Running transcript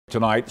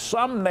Tonight,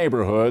 some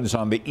neighborhoods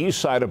on the east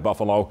side of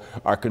Buffalo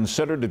are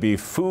considered to be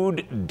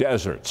food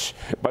deserts.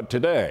 But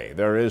today,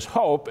 there is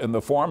hope in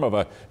the form of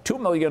a $2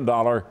 million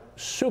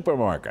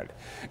supermarket.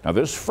 Now,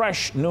 this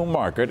fresh new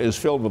market is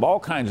filled with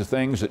all kinds of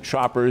things that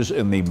shoppers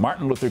in the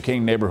Martin Luther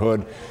King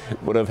neighborhood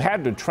would have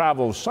had to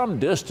travel some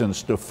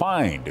distance to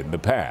find in the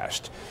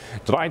past.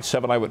 Tonight,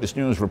 7 Eyewitness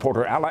News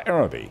reporter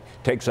Al-Aqsa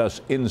takes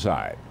us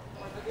inside.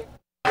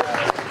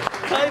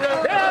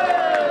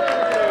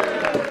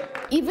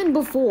 Even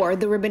before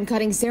the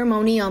ribbon-cutting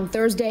ceremony on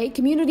Thursday,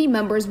 community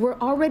members were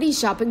already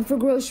shopping for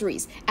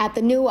groceries at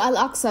the new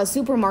Al-Aqsa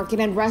supermarket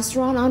and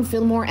restaurant on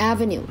Fillmore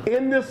Avenue.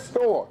 In this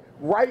store,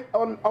 right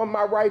on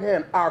my right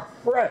hand, are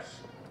fresh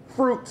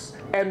fruits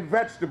and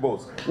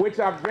vegetables, which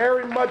are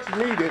very much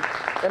needed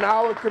in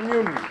our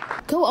community.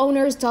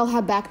 Co-owners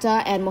Talha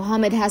Bakhta and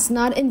Mohammed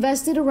Hasnat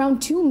invested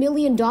around $2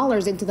 million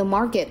into the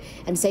market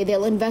and say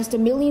they'll invest $1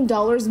 million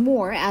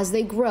more as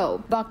they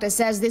grow. Bakhta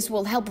says this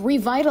will help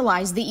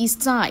revitalize the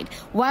east side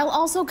while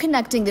also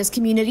connecting this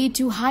community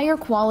to higher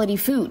quality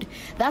food.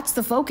 That's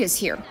the focus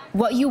here.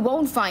 What you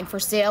won't find for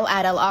sale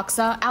at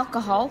Al-Aqsa: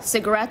 alcohol,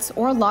 cigarettes,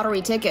 or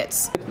lottery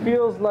tickets. It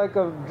feels like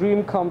a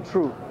dream come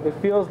true. It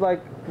feels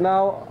like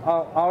now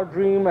our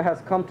dream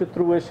has come to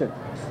fruition.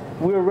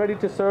 We're ready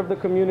to serve the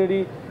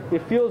community.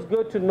 It feels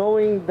good to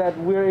knowing that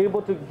we're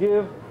able to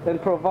give and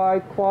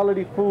provide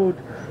quality food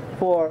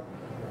for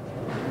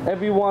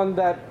everyone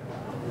that's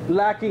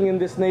lacking in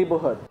this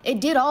neighborhood.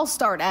 It did all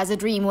start as a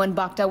dream when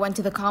Bakhta went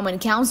to the Common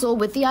Council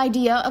with the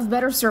idea of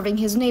better serving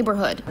his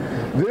neighborhood.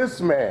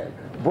 This man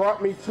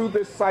brought me to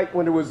this site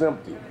when it was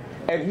empty,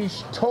 and he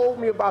told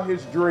me about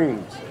his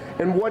dreams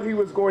and what he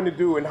was going to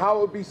do and how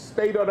it would be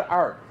state of the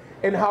art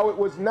and how it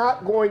was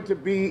not going to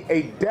be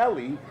a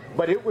deli,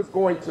 but it was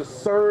going to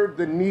serve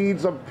the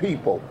needs of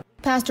people.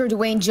 Pastor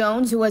Dwayne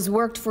Jones, who has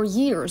worked for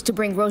years to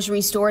bring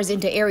grocery stores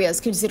into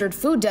areas considered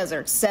food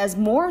deserts, says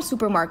more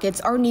supermarkets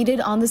are needed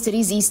on the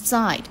city's east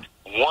side.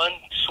 One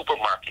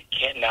supermarket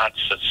cannot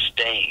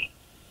sustain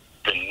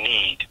the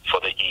need for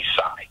the east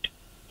side.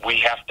 We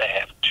have to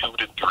have 2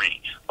 to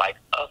 3 like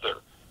other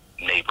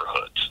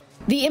neighborhoods.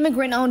 The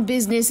immigrant-owned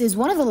business is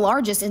one of the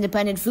largest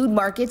independent food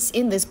markets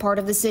in this part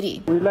of the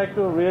city. We like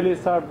to really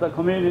serve the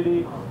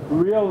community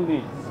real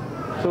needs.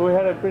 So we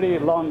had a pretty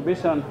long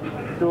vision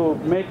to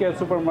make a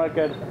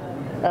supermarket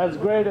as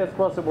great as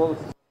possible.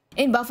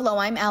 In Buffalo,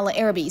 I'm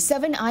Al-Aqsa,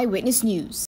 7 Eyewitness News.